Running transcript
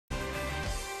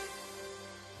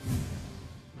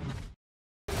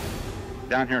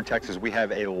Down here in Texas, we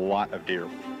have a lot of deer.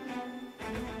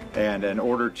 And in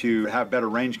order to have better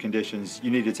range conditions,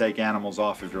 you need to take animals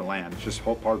off of your land. It's just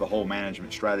part of the whole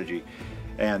management strategy.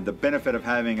 And the benefit of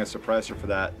having a suppressor for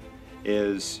that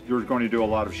is you're going to do a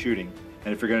lot of shooting.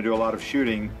 And if you're going to do a lot of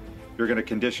shooting, you're going to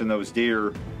condition those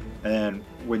deer. And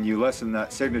when you lessen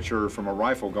that signature from a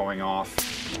rifle going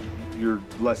off, you're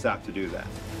less apt to do that.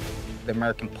 The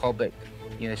American public,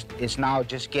 it's now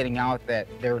just getting out that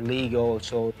they're legal,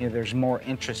 so there's more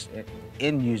interest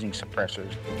in using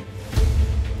suppressors.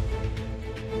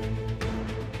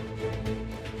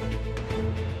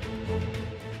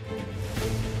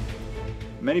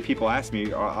 Many people ask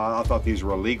me, I thought these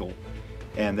were illegal,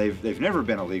 and they've never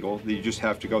been illegal. You just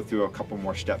have to go through a couple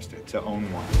more steps to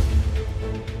own one.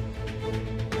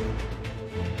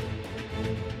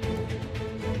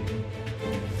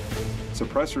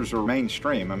 Suppressors are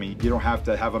mainstream. I mean, you don't have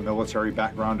to have a military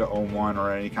background to own one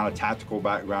or any kind of tactical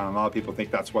background. A lot of people think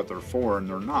that's what they're for, and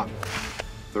they're not.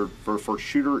 They're for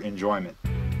shooter enjoyment.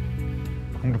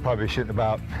 I'm gonna probably be shooting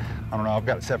about, I don't know, I've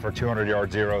got it set for a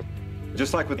 200-yard zero.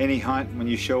 Just like with any hunt, when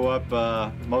you show up,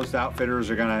 most outfitters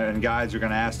are and guides are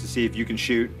gonna ask to see if you can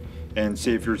shoot and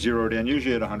see if you're zeroed in,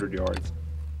 usually at 100 yards.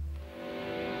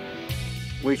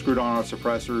 We screwed on our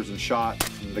suppressors and shot,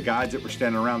 and the guides that were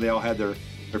standing around, they all had their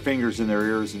fingers in their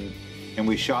ears, and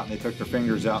we shot, and they took their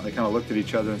fingers out, and they kind of looked at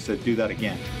each other and said, do that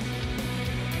again.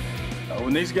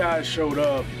 When these guys showed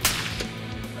up,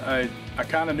 I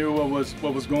kind of knew what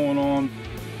was going on.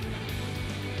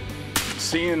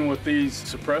 Seeing what these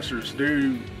suppressors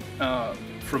do,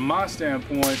 from my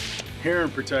standpoint,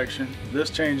 hearing protection, this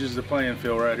changes the playing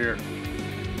field right here.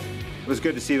 It was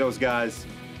good to see those guys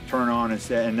turn on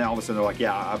and all of a sudden they're like,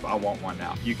 yeah, I want one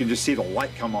now. You can just see the light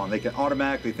come on. They can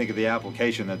automatically think of the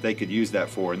application that they could use that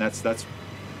for, and that's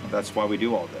why we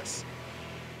do all this.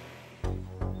 A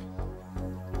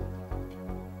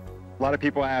lot of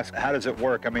people ask, how does it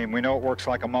work? I mean, we know it works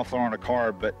like a muffler on a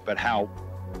car, but how?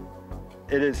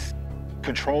 It is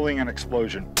controlling an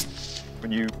explosion.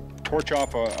 When you torch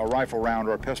off a rifle round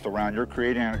or a pistol round, you're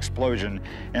creating an explosion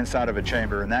inside of a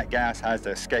chamber, and that gas has to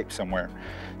escape somewhere.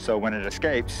 So when it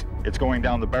escapes, it's going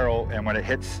down the barrel, and when it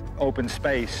hits open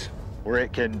space where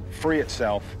it can free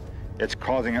itself, it's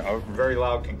causing a very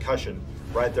loud concussion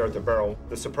right there at the barrel.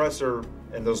 The suppressor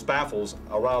and those baffles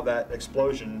allow that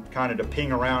explosion kind of to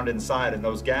ping around inside, and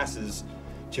those gases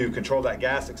to control that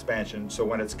gas expansion. So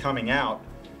when it's coming out,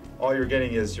 all you're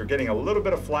getting is a little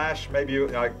bit of flash, maybe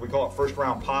like we call it first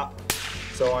round pop.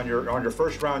 So on your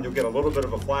first round, you'll get a little bit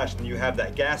of a flash, and you have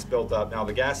that gas built up. Now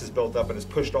the gas is built up and it's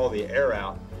pushed all the air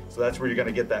out. So that's where you're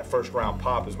gonna get that first round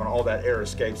pop, is when all that air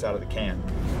escapes out of the can.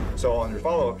 So on your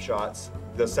follow-up shots,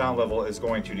 the sound level is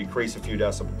going to decrease a few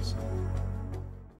decibels.